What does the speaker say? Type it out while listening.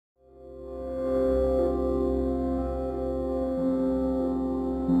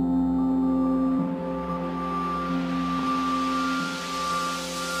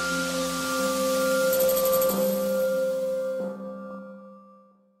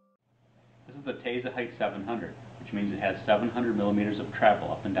is the Tesa Hite 700, which means it has 700 millimeters of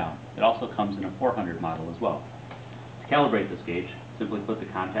travel up and down. It also comes in a 400 model as well. To calibrate this gauge, simply put the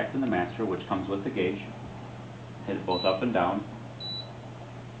contact in the master, which comes with the gauge, hit it both up and down.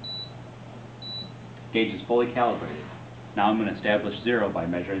 The gauge is fully calibrated. Now I'm going to establish 0 by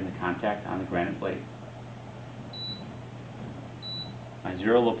measuring the contact on the granite plate. My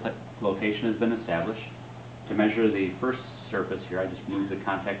 0 location has been established. To measure the first surface here, I just move the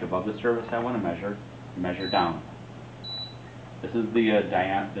contact above the surface I want to measure and measure down. This is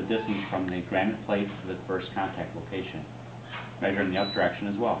the distance from the granite plate to the first contact location. Measure in the up direction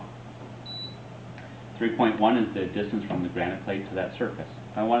as well. 3.1 is the distance from the granite plate to that surface.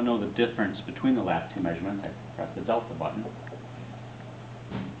 If I want to know the difference between the last two measurements, I press the delta button.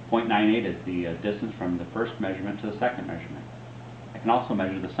 0.98 is the distance from the first measurement to the second measurement. I can also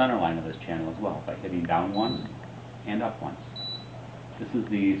measure the center line of this channel as well by hitting down once and up once. This is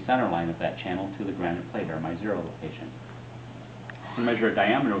the center line of that channel to the granite plate, or my 0 location. I can measure a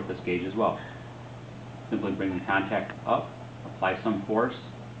diameter with this gauge as well. Simply bring the contact up, apply some force,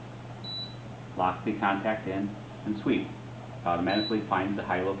 lock the contact in, and sweep. It automatically finds the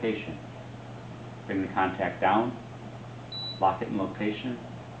high location. Bring the contact down, lock it in location,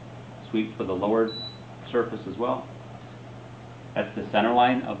 sweep for the lower surface as well. That's the center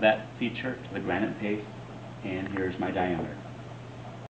line of that feature to the granite plate, and here's my diameter.